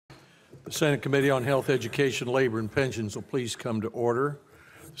The Senate Committee on Health, Education, Labor, and Pensions will please come to order.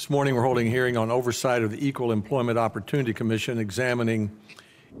 This morning we're holding a hearing on oversight of the Equal Employment Opportunity Commission examining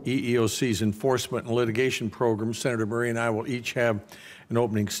EEOC's enforcement and litigation program. Senator Murray and I will each have an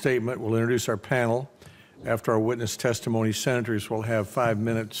opening statement. We'll introduce our panel. After our witness testimony, senators will have 5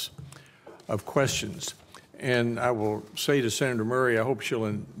 minutes of questions. And I will say to Senator Murray, I hope she'll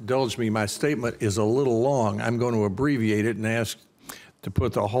indulge me. My statement is a little long. I'm going to abbreviate it and ask to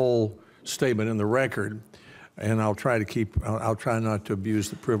put the whole statement in the record. And I'll try not to abuse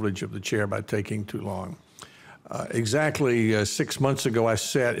the privilege of the chair by taking too long. Exactly 6 months ago, I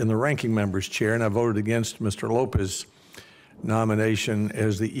sat in the ranking member's chair and I voted against Mr. Lopez's nomination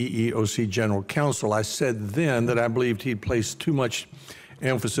as the EEOC General Counsel. I said then that I believed he'd placed too much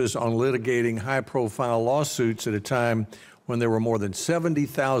emphasis on litigating high-profile lawsuits at a time when there were more than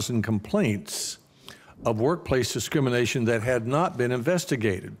 70,000 complaints of workplace discrimination that had not been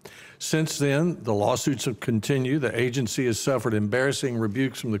investigated. Since then, the lawsuits have continued, the agency has suffered embarrassing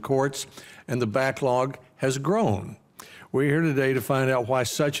rebukes from the courts, and the backlog has grown. We're here today to find out why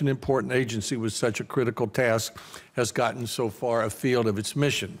such an important agency with such a critical task has gotten so far afield of its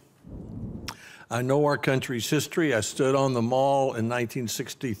mission. I know our country's history. I stood on the Mall in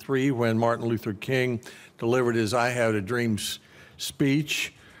 1963 when Martin Luther King delivered his I Have a Dream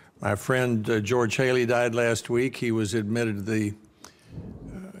speech. My friend George Haley died last week. He was admitted to the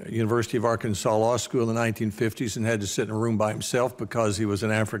University of Arkansas Law School in the 1950s and had to sit in a room by himself because he was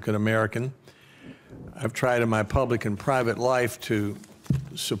an African American. I've tried in my public and private life to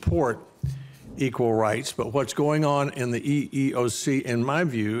support equal rights, but what's going on in the EEOC, in my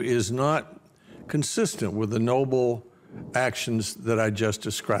view, is not consistent with the noble actions that I just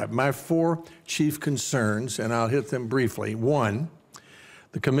described. My 4 chief concerns, and I'll hit them briefly. 1,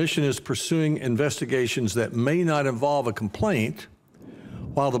 the Commission is pursuing investigations that may not involve a complaint,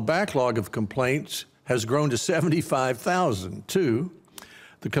 while the backlog of complaints has grown to 75,000. 2,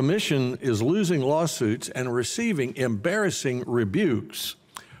 the Commission is losing lawsuits and receiving embarrassing rebukes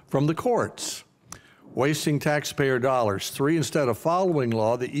from the courts, wasting taxpayer dollars. 3, instead of following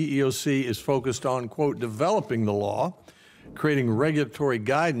law, the EEOC is focused on, quote, developing the law, creating regulatory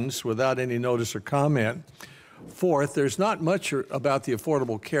guidance without any notice or comment. 4th, there's not much about the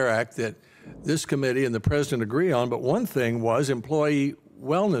Affordable Care Act that this committee and the President agree on, but one thing was employee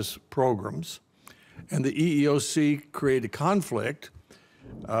wellness programs, and the EEOC created conflict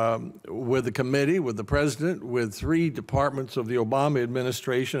with the committee, with the President, with 3 departments of the Obama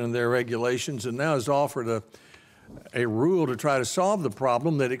administration and their regulations, and now has offered a rule to try to solve the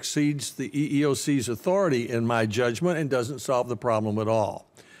problem that exceeds the EEOC's authority, in my judgment, and doesn't solve the problem at all.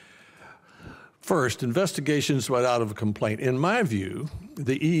 First, investigations without a complaint. In my view,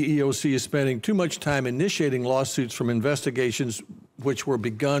 the EEOC is spending too much time initiating lawsuits from investigations which were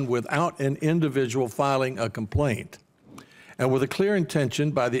begun without an individual filing a complaint, and with a clear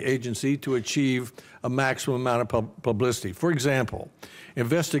intention by the agency to achieve a maximum amount of publicity. For example,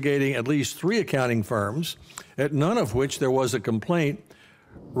 investigating at least 3 accounting firms, at none of which there was a complaint,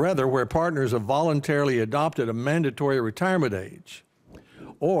 rather where partners have voluntarily adopted a mandatory retirement age,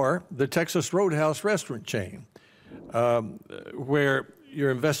 or the Texas Roadhouse restaurant chain, where you're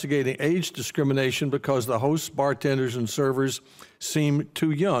investigating age discrimination because the hosts, bartenders, and servers seem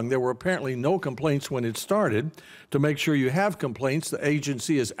too young. There were apparently no complaints when it started. To make sure you have complaints, the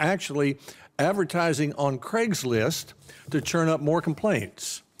agency is actually advertising on Craigslist to churn up more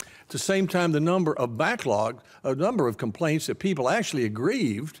complaints. At the same time, the number of complaints that people actually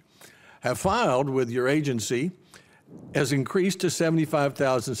aggrieved have filed with your agency has increased to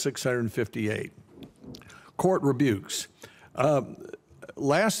 75,658. Court rebukes.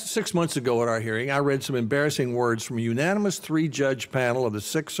 6 months ago at our hearing, I read some embarrassing words from a unanimous 3-judge panel of the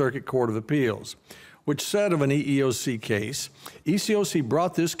 6th Circuit Court of Appeals, which said of an EEOC case, EEOC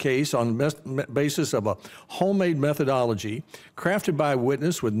brought this case on the basis of a homemade methodology crafted by a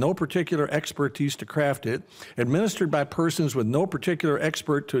witness with no particular expertise to craft it, administered by persons with no particular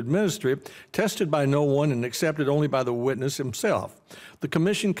expert to administer it, tested by no one, and accepted only by the witness himself. The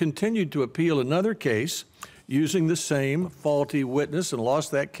Commission continued to appeal another case using the same faulty witness and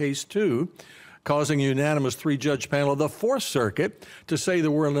lost that case too, causing a unanimous 3-judge panel of the 4th Circuit to say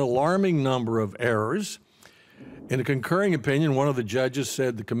there were an alarming number of errors. In a concurring opinion, one of the judges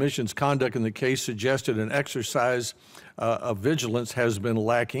said the Commission's conduct in the case suggested an exercise of vigilance has been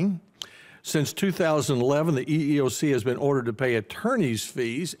lacking. Since 2011, the EEOC has been ordered to pay attorney's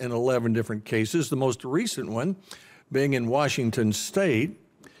fees in 11 different cases, the most recent one being in Washington State,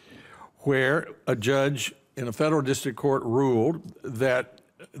 where a judge in a federal district court ruled that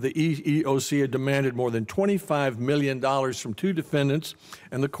the EEOC had demanded more than $25 million from two defendants,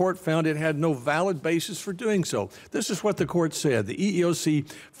 and the court found it had no valid basis for doing so. This is what the court said. The EEOC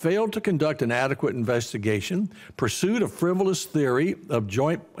failed to conduct an adequate investigation, pursued a frivolous theory of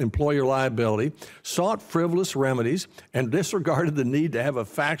joint employer liability, sought frivolous remedies, and disregarded the need to have a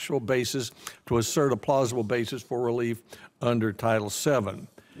factual basis to assert a plausible basis for relief under Title VII.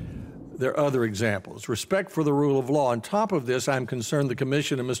 There are other examples. Respect for the rule of law. On top of this, I'm concerned the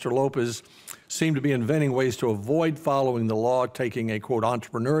Commission and Mr. Lopez seem to be inventing ways to avoid following the law, taking a, quote,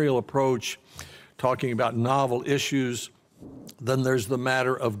 entrepreneurial approach, talking about novel issues. Then there's the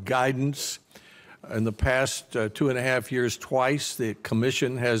matter of guidance. In the past 2.5 years, twice, the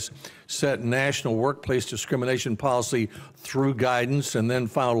Commission has set national workplace discrimination policy through guidance and then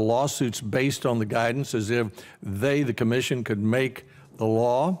filed lawsuits based on the guidance as if they, the Commission, could make the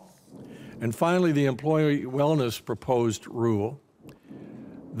law. And finally, the employee wellness proposed rule.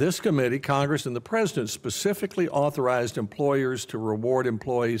 This committee, Congress, and the President specifically authorized employers to reward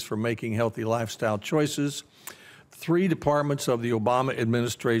employees for making healthy lifestyle choices. 3 departments of the Obama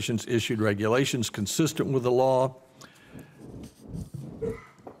administration's issued regulations consistent with the law.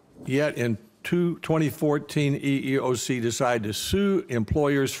 Yet in 2014, EEOC decided to sue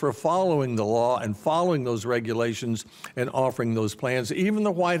employers for following the law and following those regulations and offering those plans. Even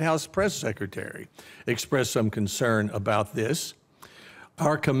the White House press secretary expressed some concern about this.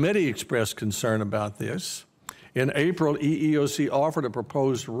 Our committee expressed concern about this. In April, EEOC offered a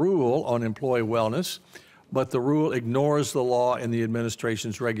proposed rule on employee wellness, but the rule ignores the law and the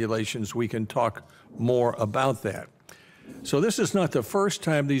administration's regulations. We can talk more about that. So this is not the first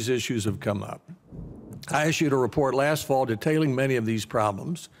time these issues have come up. I issued a report last fall detailing many of these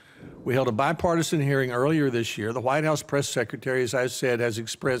problems. We held a bipartisan hearing earlier this year. The White House press secretary, as I said, has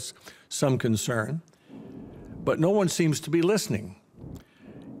expressed some concern, but no one seems to be listening.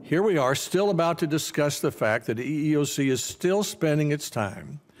 Here we are, still about to discuss the fact that the EEOC is still spending its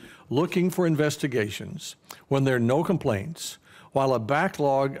time looking for investigations when there are no complaints, while a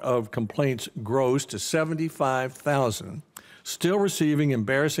backlog of complaints grows to 75,000, still receiving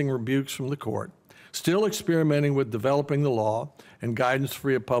embarrassing rebukes from the court, still experimenting with developing the law and guidance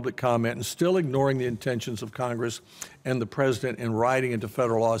free of public comment, and still ignoring the intentions of Congress and the President in writing into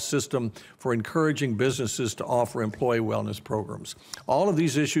federal law a system for encouraging businesses to offer employee wellness programs. All of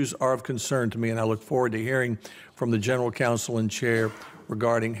these issues are of concern to me, and I look forward to hearing from the General Counsel and Chair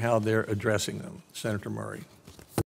regarding how they're addressing them. Senator Murray.